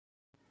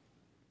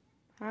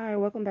Hi,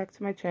 welcome back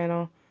to my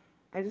channel.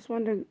 I just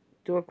wanted to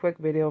do a quick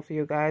video for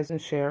you guys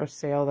and share a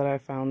sale that I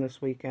found this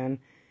weekend.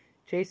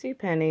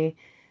 JCPenney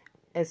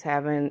is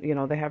having,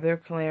 they have their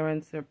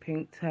clearance, their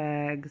pink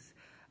tags.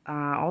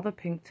 All the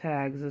pink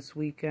tags this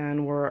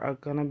weekend are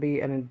going to be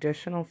an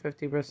additional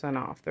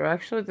 50% off. They're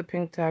actually, the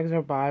pink tags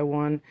are buy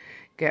one,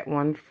 get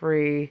one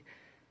free.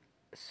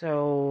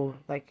 So,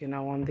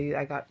 on the,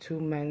 I got 2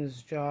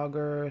 men's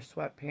jogger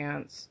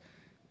sweatpants.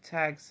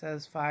 Tag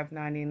says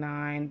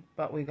 $5.99,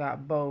 but we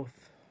got both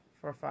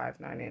for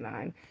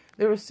 $5.99.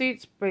 The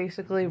receipts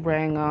basically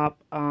rang up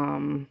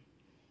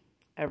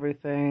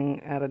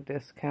everything at a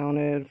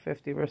discounted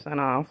 50%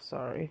 off.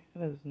 Sorry,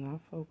 it is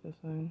not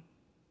focusing.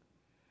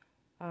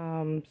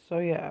 So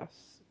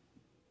yes,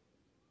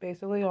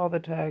 basically all the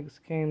tags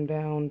came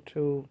down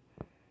to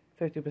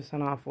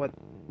 50% off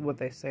what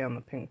they say on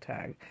the pink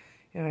tag.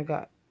 And I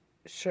got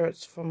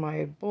shirts for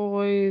my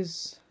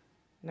boys,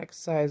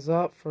 next size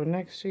up for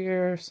next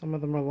year. Some of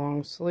them are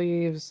long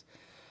sleeves.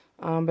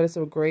 But it's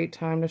a great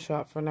time to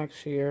shop for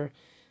next year.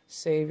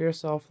 Save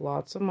yourself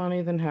lots of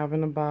money than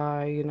having to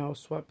buy,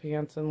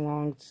 sweatpants and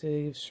long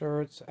sleeve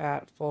shirts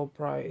at full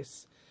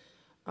price.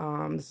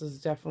 This is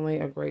definitely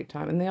a great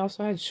time. And they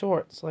also had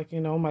shorts.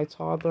 My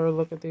toddler,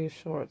 look at these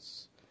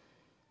shorts.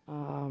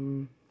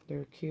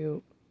 They're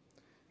cute.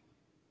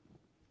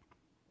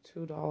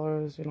 $2,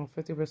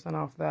 50%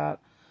 off that.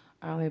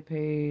 I only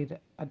paid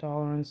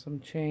 $1 and some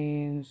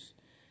change.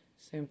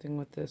 Same thing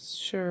with this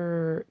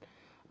shirt.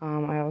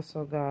 I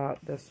also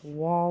got this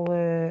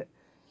wallet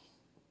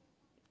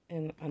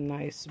and a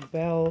nice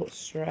belt,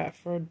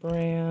 Stratford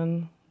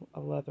brand, a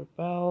leather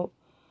belt.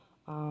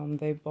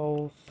 They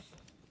both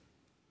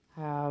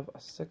have a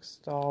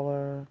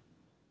 $6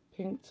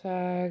 pink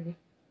tag.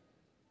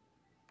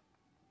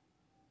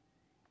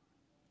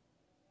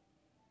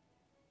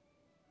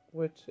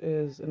 Which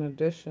is an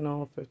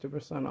additional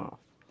 50% off.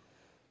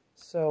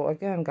 So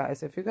again,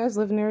 guys, if you guys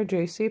live near a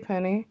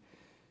JCPenney,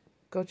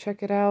 go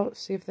check it out.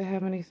 See if they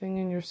have anything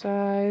in your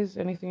size,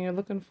 anything you're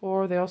looking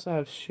for. They also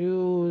have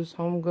shoes,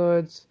 home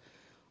goods,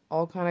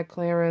 all kind of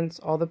clearance.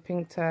 All the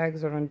pink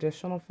tags are an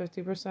additional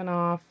 50%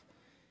 off.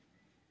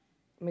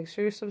 Make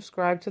sure you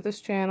subscribe to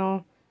this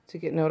channel to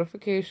get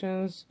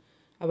notifications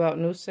about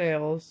new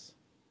sales.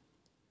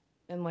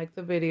 And like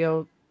the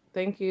video.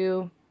 Thank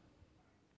you.